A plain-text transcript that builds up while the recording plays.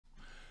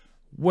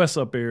What's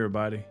up,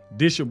 everybody?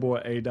 This your boy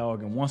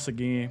Adogg, and once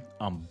again,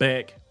 I'm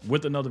back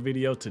with another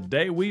video.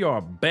 Today, we are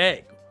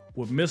back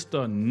with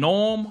Mr.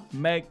 Norm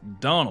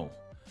Macdonald.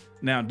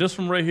 Now, this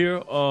one right here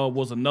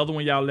was another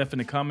one y'all left in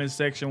the comment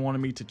section, wanted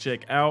me to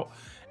check out.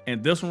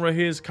 And this one right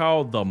here is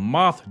called the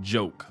Moth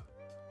joke.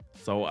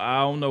 So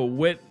I don't know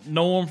what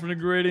Norm from the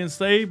Grid didn't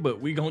say,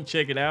 but we gonna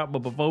check it out.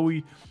 But before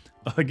we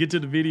get to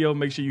the video,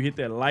 make sure you hit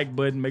that like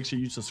button. Make sure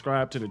you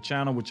subscribe to the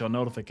channel with your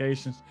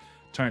notifications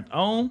turned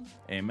on.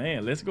 And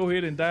man, let's go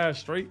ahead and dive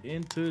straight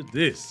into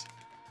this.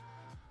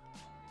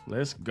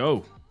 Let's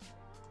go.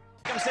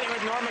 I'm sitting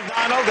with Norm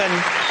Macdonald,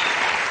 and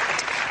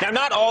now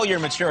not all your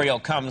material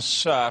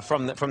comes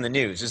from the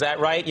news. Is that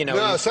right? You know,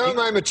 no, some of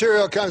my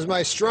material comes.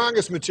 My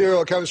strongest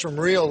material comes from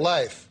real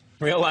life.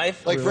 Real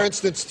life? Like, for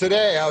instance,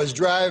 today I was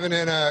driving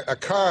in a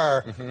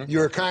car. You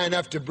were kind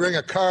enough to bring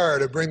a car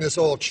to bring this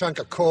old chunk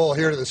of coal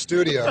here to the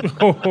studio.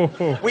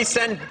 We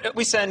send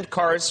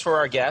cars for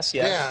our guests,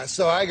 yes. Yeah,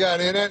 so I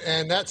got in it,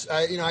 and that's,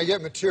 I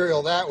get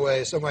material that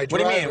way. So my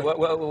driver... What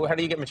do you mean? How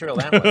do you get material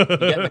that way? You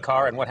get in the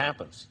car, and what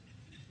happens?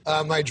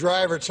 My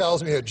driver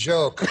tells me a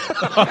joke.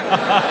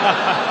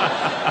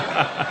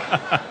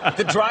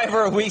 The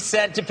driver we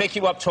sent to pick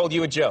you up told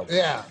you a joke?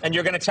 Yeah. And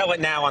you're going to tell it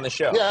now on the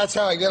show? Yeah, that's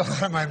how I get a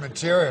lot of my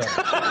material.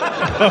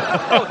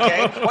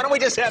 Okay. Why don't we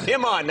just have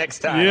him on next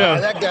time? Yeah.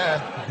 That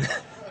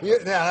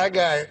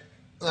guy...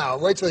 No,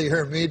 wait till you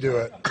hear me do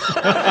it.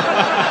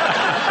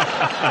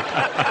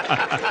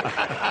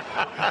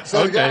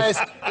 So the guy,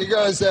 he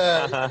goes,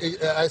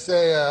 I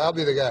say, I'll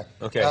be the guy.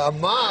 Okay. A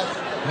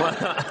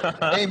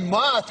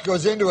moth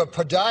goes into a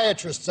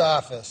podiatrist's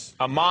office.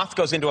 A moth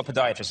goes into a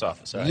podiatrist's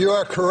office. Right. You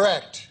are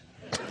correct.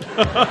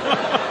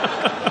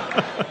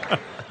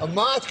 A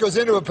moth goes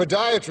into a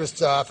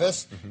podiatrist's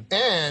office,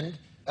 and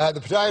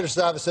the podiatrist's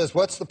office says,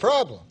 "What's the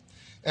problem?"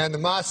 And the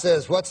moth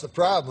says, "What's the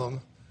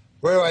problem?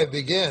 Where do I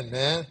begin,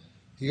 man?"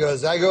 He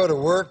goes, "I go to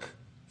work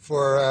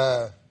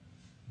for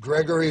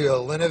Gregory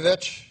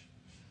Olinovich,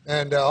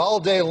 and all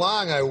day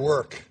long I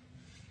work."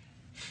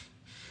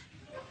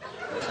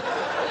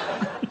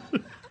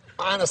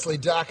 Honestly,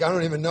 Doc, I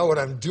don't even know what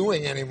I'm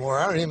doing anymore.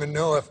 I don't even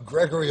know if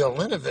Gregory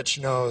Olinovich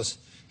knows.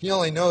 He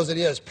only knows that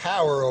he has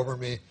power over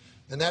me,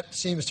 and that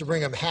seems to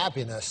bring him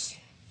happiness.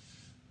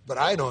 But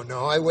I don't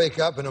know. I wake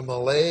up in a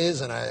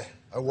malaise, and I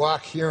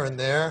walk here and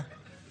there.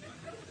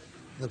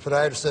 The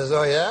podiatrist says,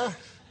 "Oh, yeah?"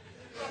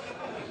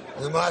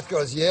 And the moth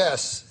goes,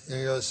 "Yes." And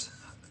he goes,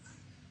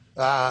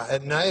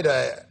 "At night,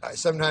 I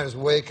sometimes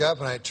wake up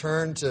and I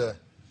turn to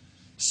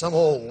some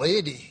old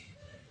lady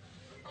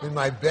in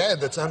my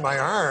bed that's on my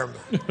arm.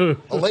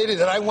 A lady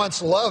that I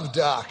once loved,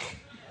 Doc.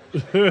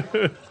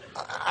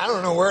 I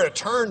don't know where to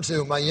turn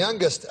to. My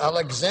youngest,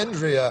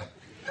 Alexandria.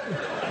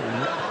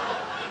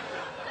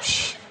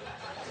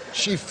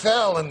 She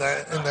fell in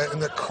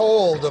the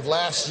cold of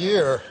last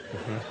year.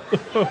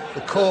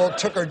 The cold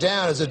took her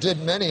down, as it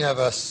did many of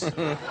us. And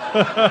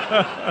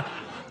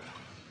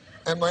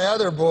my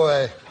other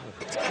boy,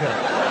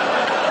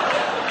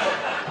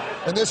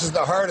 and this is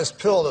the hardest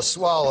pill to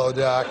swallow,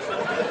 Doc.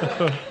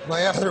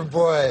 My other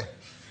boy,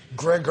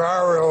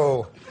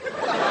 Gregaro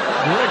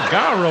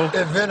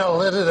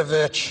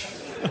Ivanilidovich.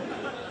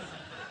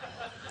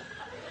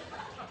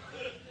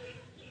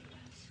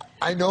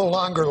 I no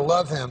longer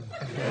love him.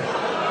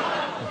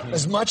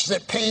 As much as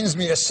it pains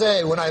me to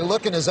say, when I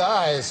look in his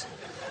eyes,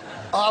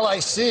 all I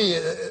see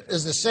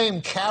is the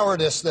same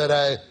cowardice that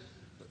I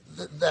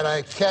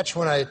catch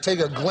when I take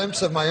a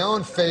glimpse of my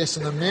own face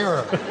in the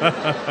mirror.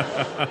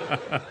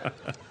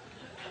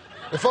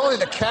 If only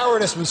the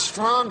cowardice was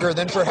stronger,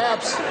 then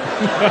perhaps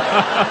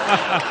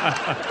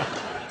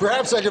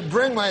I could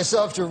bring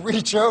myself to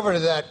reach over to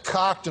that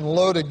cocked and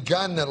loaded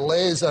gun that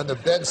lays on the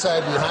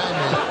bedside behind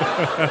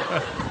me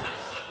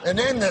and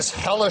end this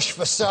hellish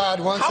facade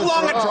once and for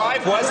all. How long a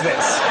drive was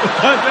this?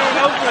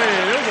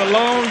 It was a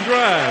long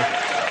drive.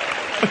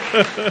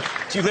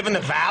 Do you live in the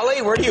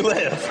valley? Where do you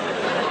live?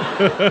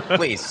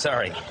 Please,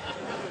 sorry.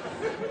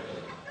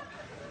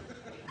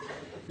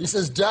 He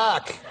says,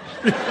 "Doc."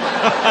 He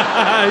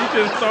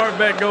just started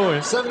back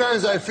going.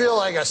 Sometimes I feel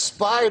like a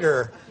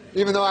spider,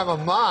 even though I'm a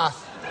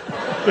moth.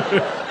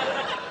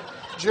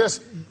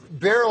 Just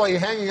barely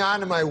hanging on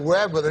to my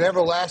web with an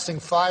everlasting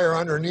fire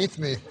underneath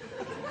me.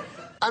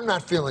 I'm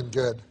not feeling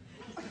good.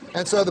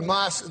 And so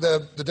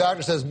the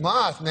doctor says,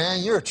 "Moth,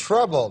 man, you're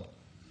troubled.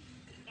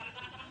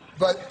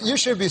 But you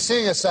should be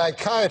seeing a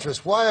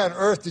psychiatrist. Why on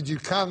earth did you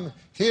come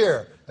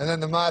here?" And then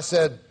the moth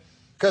said,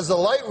 "Because the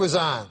light was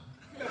on."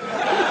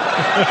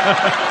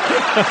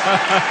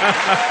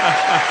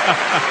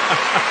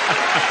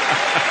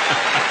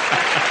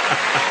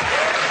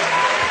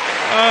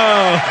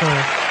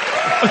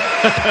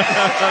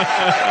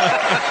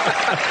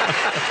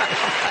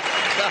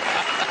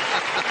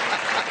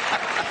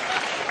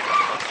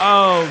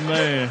 Oh,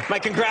 man. My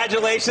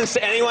congratulations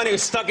to anyone who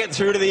stuck it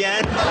through to the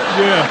end.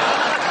 Yeah.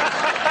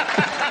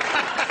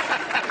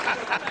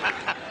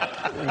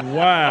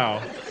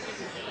 Wow.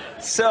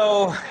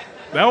 So...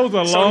 That was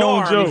a long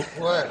Norm, joke.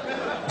 What?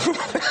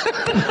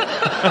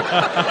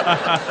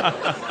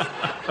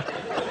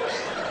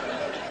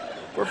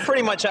 We're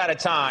pretty much out of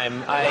time.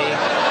 Go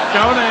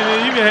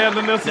on, you can have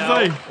nothing else to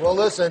say. Well,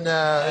 listen,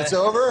 it's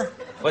over.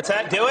 What's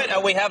that? Do it.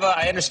 We have.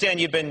 I understand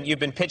you've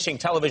been pitching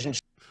television.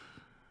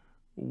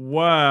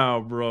 Wow,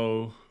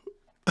 bro.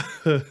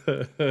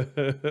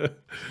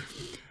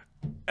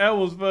 That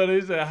was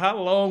funny. He said, how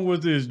long was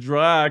this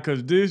drive?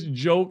 Because this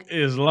joke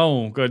is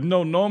long. Because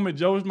normally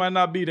jokes might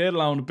not be that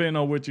long depending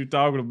on what you're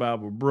talking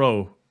about. But,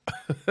 bro,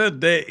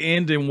 that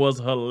ending was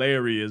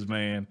hilarious,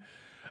 man.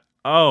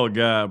 Oh,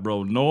 God,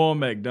 bro. Norm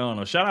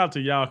Macdonald. Shout out to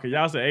y'all. Because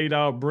y'all said,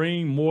 Adogg,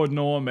 bring more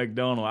Norm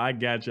Macdonald. I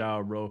got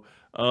y'all, bro.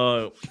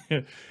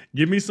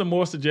 Give me some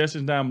more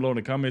suggestions down below in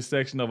the comment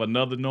section of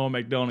another Norm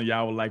Macdonald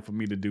y'all would like for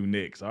me to do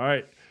next. All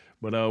right?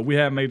 But we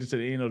have made it to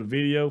the end of the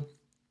video.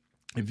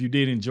 If you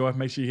did enjoy,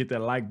 make sure you hit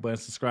that like button,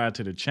 subscribe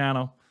to the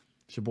channel.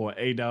 It's your boy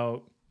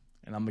Adogg,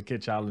 and I'm going to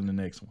catch y'all in the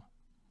next one.